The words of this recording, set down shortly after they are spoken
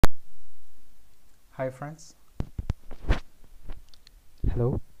Hi friends.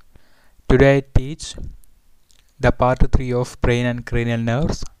 Hello. Today I teach the part 3 of brain and cranial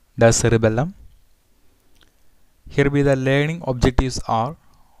nerves, the cerebellum. Here be the learning objectives are: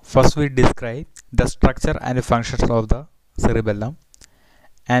 first we describe the structure and functions of the cerebellum,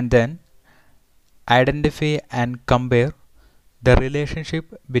 and then identify and compare the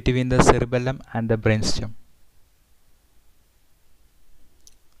relationship between the cerebellum and the brainstem.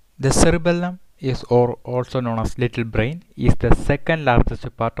 The cerebellum is also known as little brain, is the second largest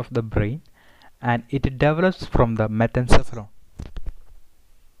part of the brain, and it develops from the mesencephalon.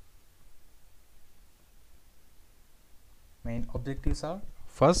 Main objectives are: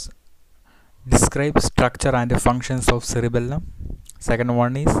 first, describe structure and functions of cerebellum. Second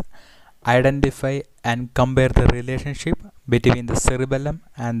one is identify and compare the relationship between the cerebellum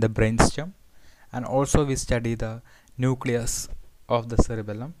and the brainstem, and also we study the nucleus of the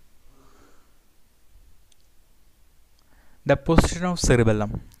cerebellum. The position of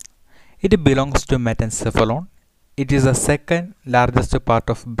cerebellum. It belongs to mesencephalon. It is the second largest part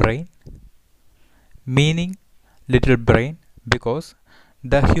of brain, meaning little brain, because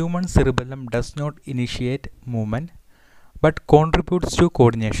the human cerebellum does not initiate movement but contributes to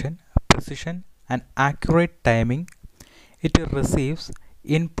coordination, precision, and accurate timing. It receives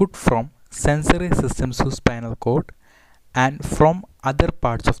input from sensory systems of spinal cord and from other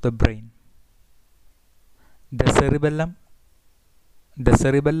parts of the brain. The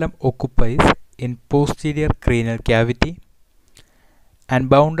cerebellum occupies in posterior cranial cavity and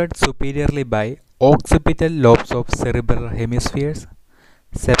bounded superiorly by occipital lobes of cerebral hemispheres,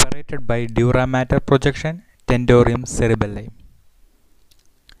 separated by dura mater projection, tentorium cerebelli.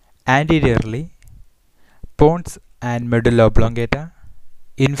 Anteriorly, pons and medulla oblongata,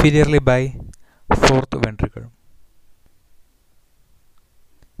 inferiorly by fourth ventricle.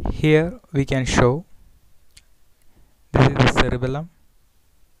 Here we can show this is the cerebellum.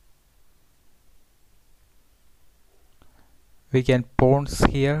 We can pons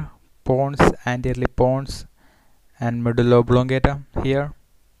here, pons, anteriorly pons, and medulla oblongata here.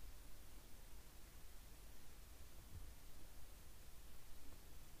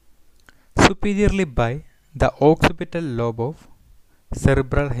 Superiorly by the occipital lobe of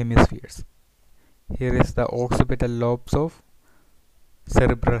cerebral hemispheres. Here is the occipital lobes of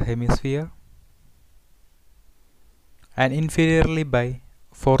cerebral hemisphere, and inferiorly by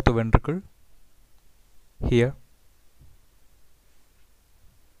fourth ventricle here.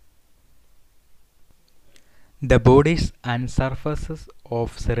 The borders and surfaces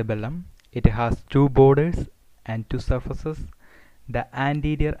of cerebellum. It has two borders and two surfaces: the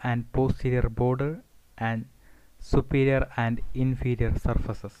anterior and posterior border and superior and inferior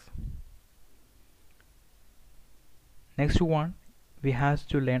surfaces. Next one, we have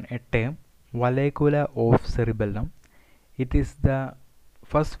to learn a term, vallecula of cerebellum. It is the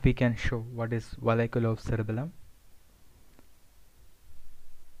first we can show what is vallecula of cerebellum.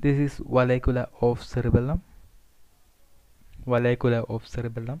 This is vallecula of cerebellum. Vallecula of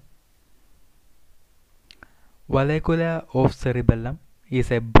cerebellum. Vallecula of cerebellum is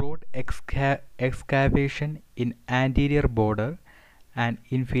a broad excavation in anterior border and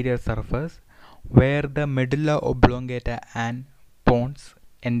inferior surface where the medulla oblongata and pons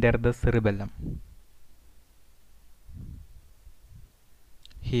enter the cerebellum.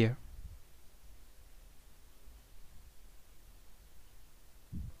 Here.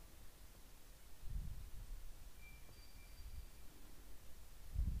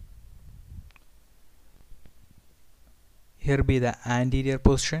 Here be the anterior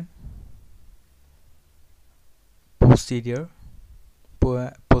position, posterior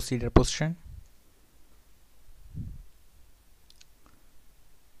position.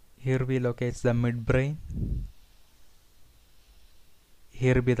 Here we locate the midbrain.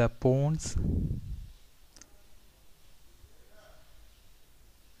 Here be the pons.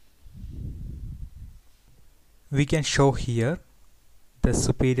 We can show here the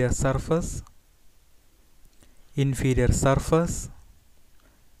superior surface, inferior surface,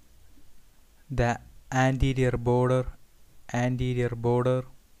 the anterior border, anterior border,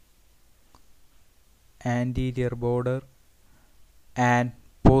 anterior border, and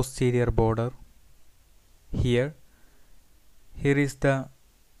posterior border. Here is the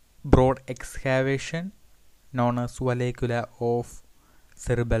broad excavation known as vallecula of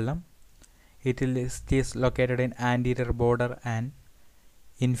cerebellum. It is located in anterior border and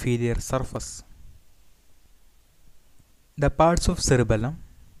inferior surface. The parts of cerebellum.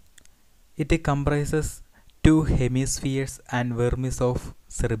 It comprises two hemispheres and vermis of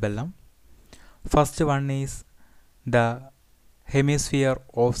cerebellum. First one is the hemisphere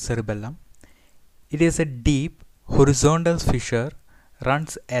of cerebellum. It is a deep horizontal fissure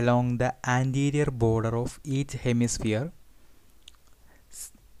runs along the anterior border of each hemisphere.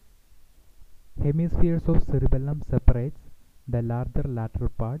 Hemispheres of cerebellum separates the larger lateral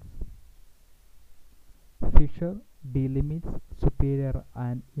parts. Fissure delimits superior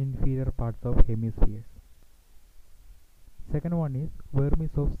and inferior parts of hemispheres. Second one is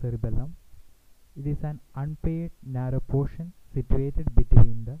vermis of cerebellum. It is an unpaired narrow portion situated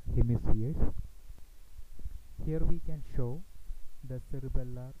between the hemispheres. Here we can show the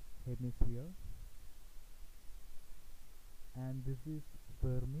cerebellar hemisphere, and this is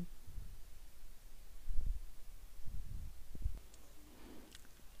vermis.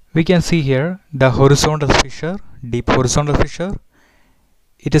 We can see here the horizontal fissure, deep horizontal fissure.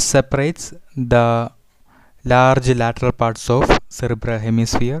 It separates the large lateral parts of cerebral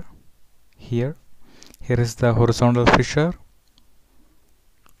hemisphere. Here is the horizontal fissure.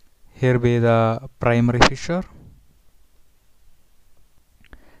 Here be the primary fissure.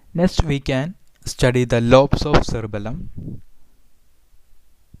 Next we can study the lobes of cerebellum.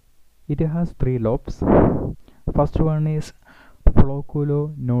 It has 3 lobes. First one is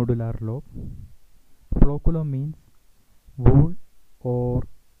flocculo-nodular lobe. Flocculo means wool or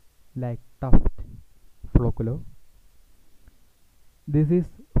like tuft. Flocculo. This is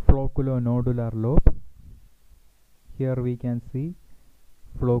flocculo-nodular lobe. Here we can see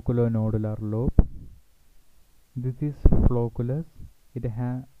flocculo-nodular lobe. This is flocculus. It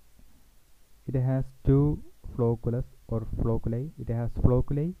has 2 flocculus or flocculi. It has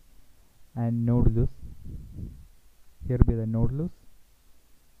flocculi and nodulus. Here be the nodulus.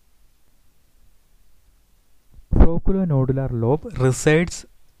 Flocculo-nodular lobe resides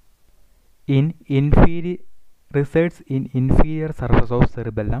in inferior surface of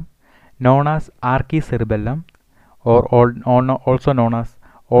cerebellum, known as archicerebellum, or also known as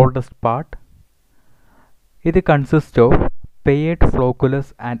oldest part. It consists of paired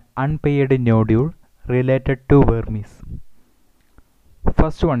flocculus and unpaired nodule related to vermis.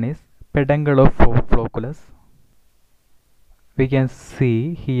 First one is peduncle of flocculus. We can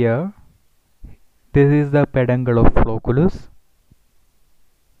see here, this is the peduncle of flocculus.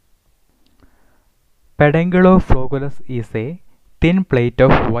 Peduncle of flocculus is a thin plate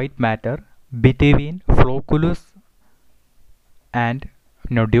of white matter between flocculus and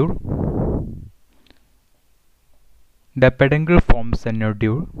nodule. The peduncle forms a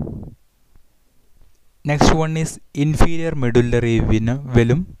nodule. Next one is inferior medullary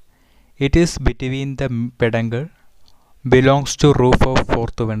velum. It is between the peduncle, belongs to roof of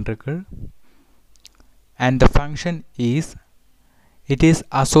fourth ventricle, and the function is it is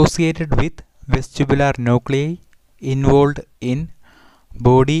associated with vestibular nuclei involved in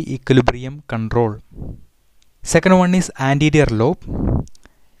body equilibrium control. Second one is anterior lobe.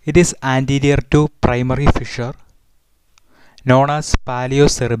 It is anterior to primary fissure, known as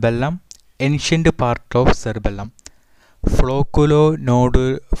paleocerebellum, ancient part of cerebellum.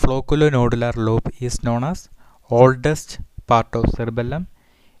 Flocculo-nodular lobe is known as oldest part of cerebellum.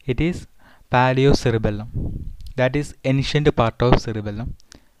 It is paleocerebellum, that is ancient part of cerebellum.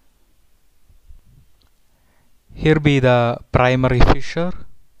 Here be the primary fissure,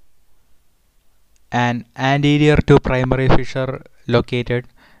 and anterior to primary fissure located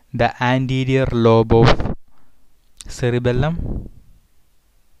the anterior lobe of cerebellum.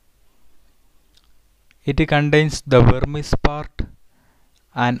 It contains the vermis part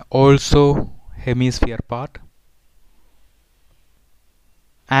and also hemisphere part.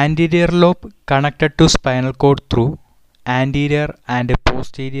 Anterior lobe connected to spinal cord through anterior and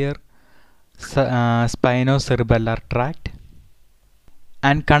posterior spinocerebellar tract,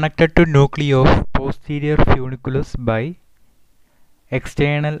 and connected to nuclei of posterior funiculus by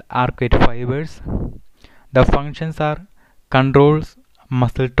external arcuate fibers. The functions are controls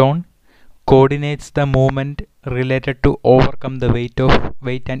muscle tone, coordinates the movement related to overcome the weight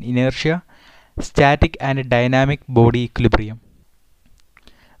and inertia, static and dynamic body equilibrium.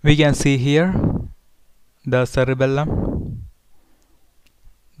 We can see here the cerebellum,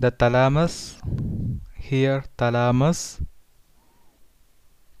 the thalamus, here thalamus,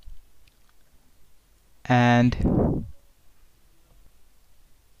 and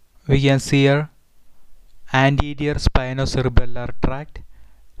we can see here anterior spinocerebellar tract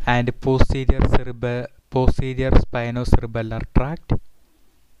and posterior spinocerebellar tract.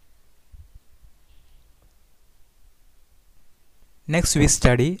 Next we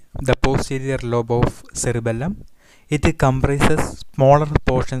study the posterior lobe of cerebellum. It comprises smaller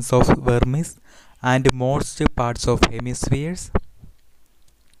portions of vermis and most parts of hemispheres.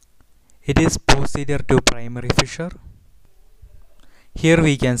 It is posterior to primary fissure. Here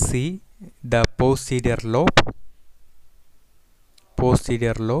we can see the posterior lobe.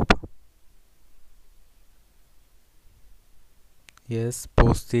 Posterior lobe. Yes,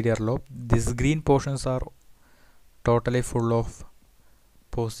 posterior lobe. These green portions are totally full of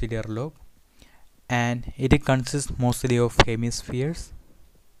posterior lobe, and it consists mostly of hemispheres.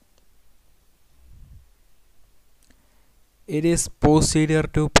 It is posterior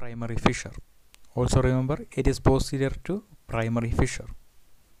to primary fissure. Also remember, it is posterior to primary fissure.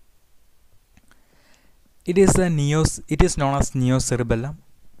 It is known as neocerebellum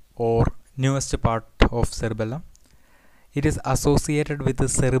or newest part of cerebellum. It is associated with the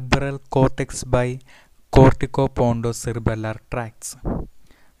cerebral cortex by corticopontocerebellar tracts.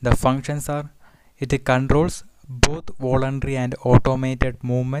 The functions are: it controls both voluntary and automated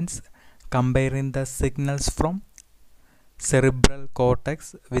movements, comparing the signals from cerebral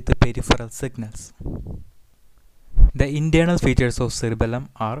cortex with the peripheral signals. The internal features of cerebellum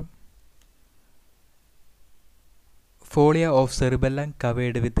are: folia of cerebellum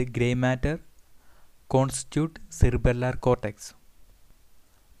covered with gray matter constitute cerebellar cortex.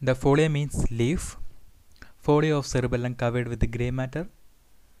 The folia means leaf. Folia of cerebellum covered with gray matter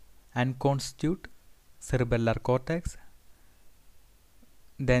and constitute cerebellar cortex.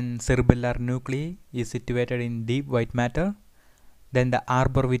 Then cerebellar nuclei is situated in deep white matter. Then the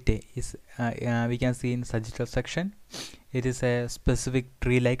arbor vitae is we can see in sagittal section. It is a specific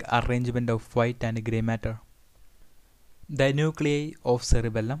tree-like arrangement of white and gray matter. The nuclei of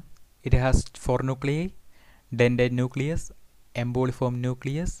cerebellum: it has 4 nuclei: dentate nucleus, emboliform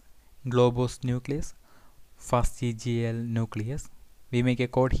nucleus, globose nucleus, fastigial nucleus. We make a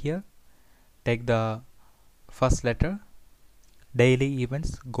code here. Take the first letter. Daily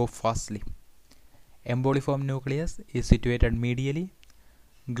events go fastly. Emboliform nucleus is situated medially.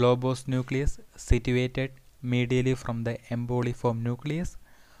 Globose nucleus situated medially from the emboliform nucleus.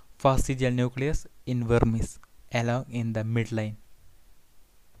 Fastigial nucleus in vermis along in the midline.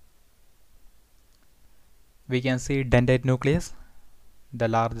 We can see dentate nucleus, the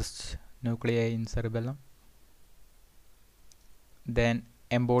largest nuclei in cerebellum. Then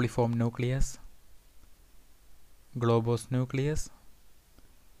emboliform nucleus, globose nucleus,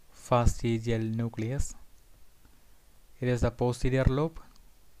 fastigial nucleus. It is the posterior lobe,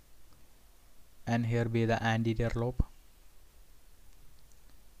 and here be the anterior lobe.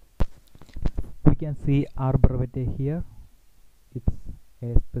 We can see arbor vitae here. It's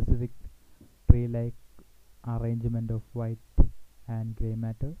a specific tree-like arrangement of white and gray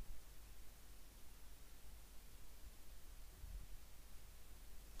matter.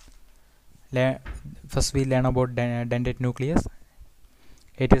 First we learn about dentate nucleus.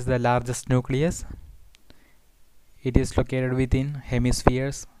 It is the largest nucleus. It is located within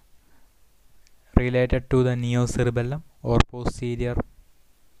hemispheres related to the neocerebellum or posterior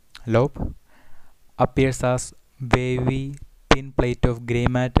lobe. Appears as wavy thin plate of gray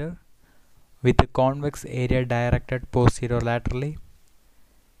matter with a convex area directed posterolaterally.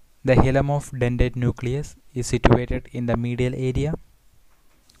 The hilum of dentate nucleus is situated in the medial area.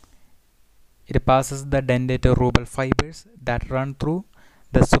 It passes the dentate rubal fibers that run through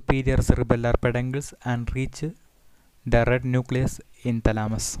the superior cerebellar peduncles and reach the red nucleus in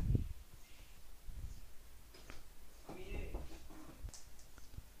thalamus.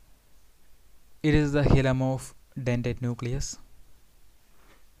 It is the hilum of dentate nucleus.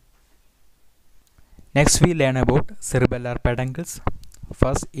 Next we learn about cerebellar peduncles.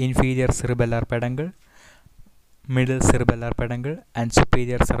 First, inferior cerebellar peduncle, middle cerebellar peduncle, and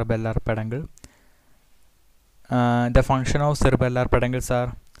superior cerebellar peduncle. The function of cerebellar peduncles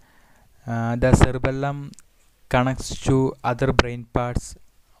are: the cerebellum connects to other brain parts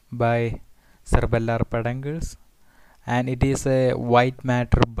by cerebellar peduncles, and it is a white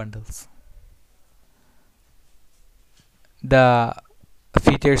matter bundles. The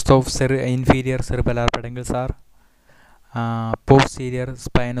features of inferior cerebellar peduncles are posterior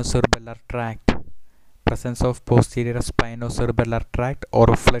spinocerebellar tract, presence of posterior spinocerebellar tract or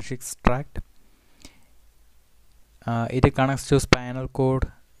Flechig's tract. It connects to spinal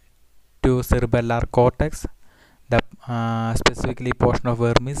cord to cerebellar cortex, the specifically portion of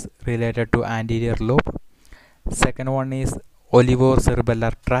vermis related to anterior lobe. Second one is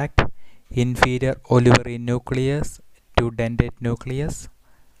olivocerebellar tract, inferior olivary nucleus to dentate nucleus.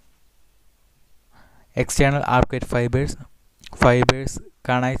 External arcuate fibers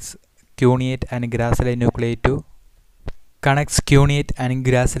connects cuneate and gracile nuclei to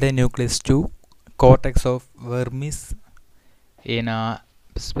nucleus to cortex of vermis in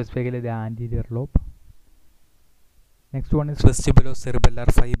specifically the anterior lobe. Next one is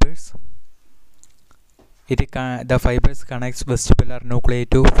vestibulocerebellar fibers. The fibers connects vestibular nuclei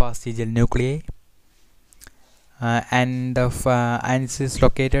to fastigial nuclei, and its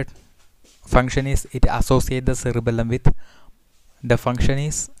located function is it associate the cerebellum with the function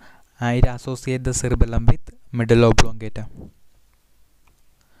is it associate the cerebellum with medulla oblongata.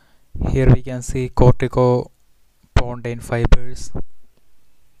 Here we can see corticopontine fibers,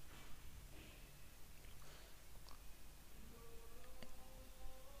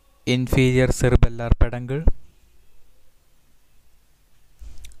 inferior cerebellar peduncle,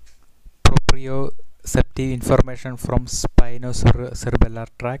 proprioceptive information from spinocerebellar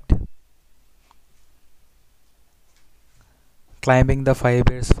tract, climbing the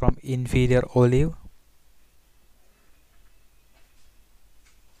fibers from inferior olive,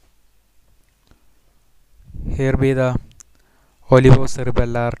 here be the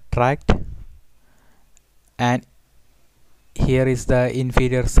olivocerebellar tract, and here is the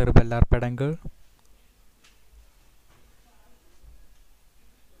inferior cerebellar peduncle.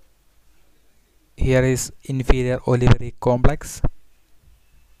 Here is inferior olivary complex.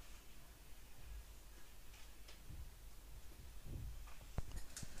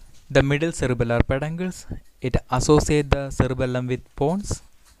 The middle cerebellar peduncles, it associate the cerebellum with pons.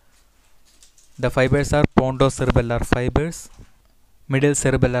 The fibers are pontocerebellar fibers. Middle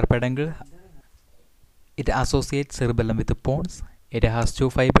cerebellar peduncle, it associates cerebellum with the pons. It has two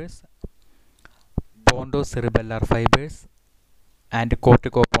fibers, pontocerebellar fibers and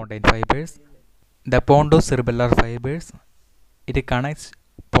corticopontine fibers. The pontocerebellar fibers, it connects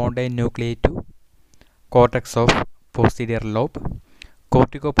pontine nuclei to cortex of posterior lobe.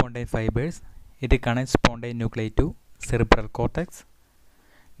 Corticopontine fibers, it connects pontine nuclei to cerebral cortex.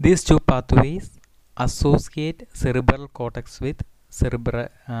 These two pathways associate cerebral cortex with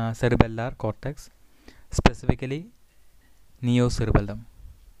cerebellar cortex, specifically neocerebellum.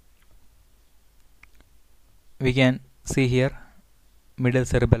 We can see here middle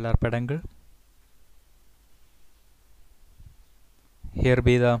cerebellar peduncle. Here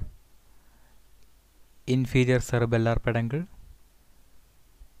be the inferior cerebellar peduncle,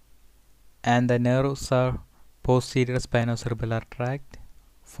 and the nerves are posterior spinocerebellar tract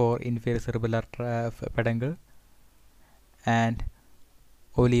for inferior cerebellar peduncle, and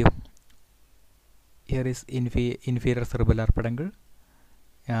olive. Here is inferior cerebellar peduncle.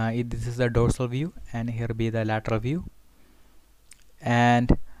 This is the dorsal view, and here be the lateral view,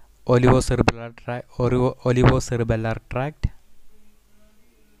 and olivocerebellar tract.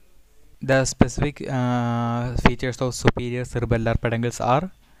 The specific features of superior cerebellar peduncles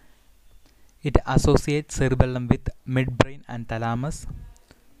are it associates cerebellum with midbrain and thalamus.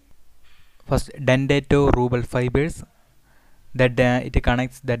 First, dentatorubral fibers, that it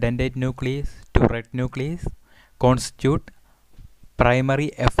connects the dentate nucleus to red nucleus, constitute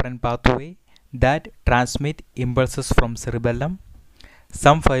primary efferent pathway that transmit impulses from cerebellum.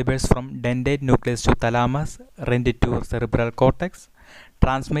 Some fibers from dentate nucleus to thalamus rend to cerebral cortex,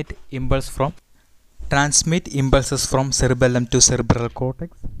 transmit impulses from cerebellum to cerebral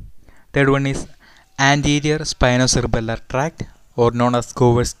cortex. Third one is anterior spinocerebellar tract, or known as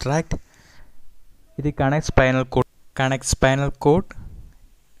Gover's tract. It connects spinal cord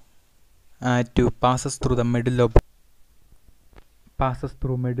to passes through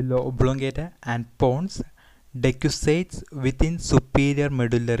medulla oblongata and pons, decussate within superior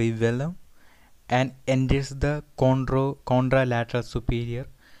medullary vellum, and enters the contralateral superior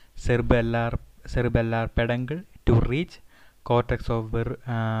cerebellar peduncle to reach cortex of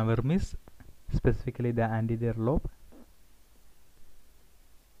vermis, specifically the anterior lobe.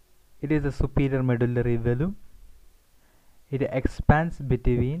 It is a superior medullary vellum. It expands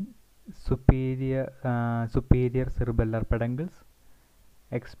between superior cerebellar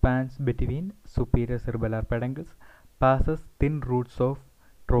peduncles. Passes thin roots of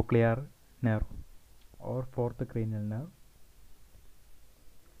trochlear nerve or fourth cranial nerve.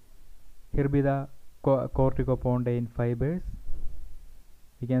 Here be the corticopontine fibers.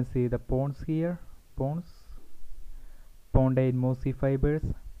 You can see the pons here, pontine mossy fibers.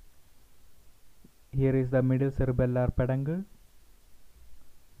 Here is the middle cerebellar peduncle,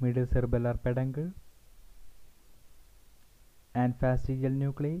 and fastigial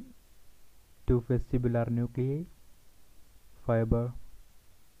nuclei to vestibular nuclei, fiber,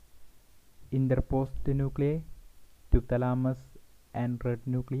 interposed nuclei to thalamus and red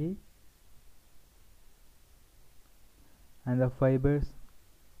nuclei, and the fibers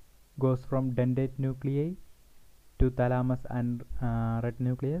goes from dentate nuclei to thalamus and red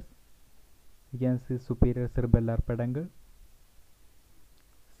nucleus. You can see superior cerebellar peduncle,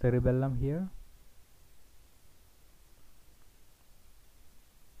 cerebellum here,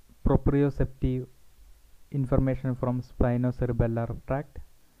 proprioceptive information from spinocerebellar tract,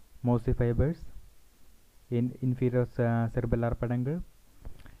 mossy fibers in inferior cerebellar peduncle,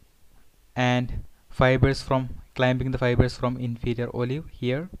 and fibers from climbing the fibers from inferior olive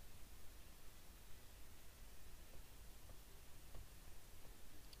here.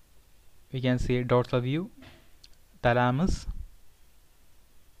 We can see dorsal view, thalamus,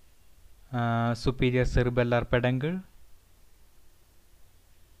 superior cerebellar peduncle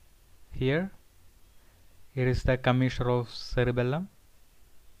here. Here is the commissure of cerebellum,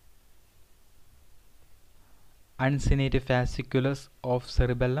 uncinate fasciculus of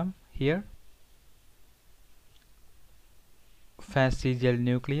cerebellum here, fastigial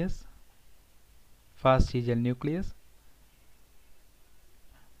nucleus,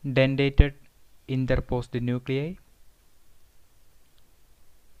 dentated interposed nuclei,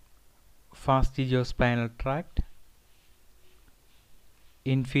 fastigiospinal tract,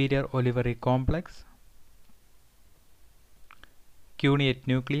 inferior olivary complex, cuneate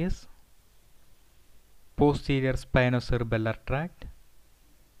nucleus, posterior spinocerebellar tract,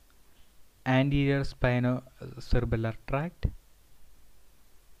 anterior spinocerebellar tract,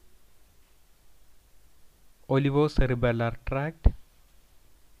 olivocerebellar tract,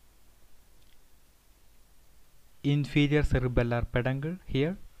 inferior cerebellar peduncle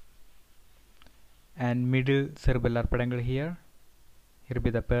here, and middle cerebellar peduncle here. Here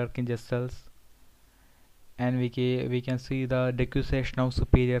be the Purkinje cells, and we can see the decussation of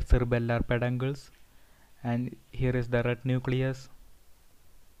superior cerebellar peduncles, and here is the red nucleus.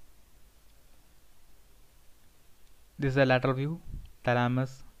 This is the lateral view,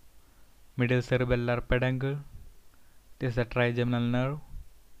 thalamus, middle cerebellar peduncle. This is the trigeminal nerve,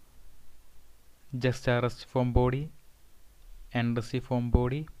 juxta-restiform body and restiform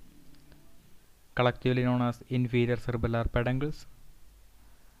body, collectively known as inferior cerebellar peduncles,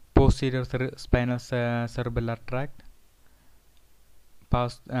 posterior spinocerebellar tract,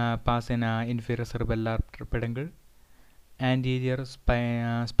 pass in inferior cerebellar peduncle, anterior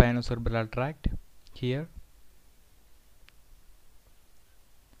spinocerebellar tract here.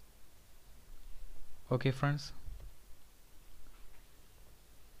 Okay friends,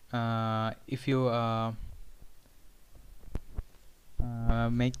 if you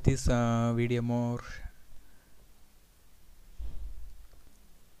make this video more,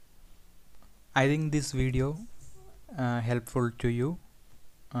 I think this video helpful to you.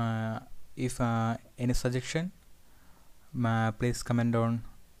 If any suggestion, please comment on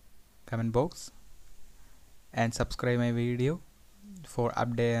comment box, and subscribe my video for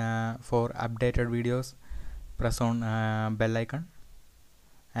updated videos. Press on bell icon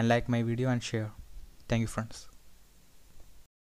and like my video and share. Thank you friends.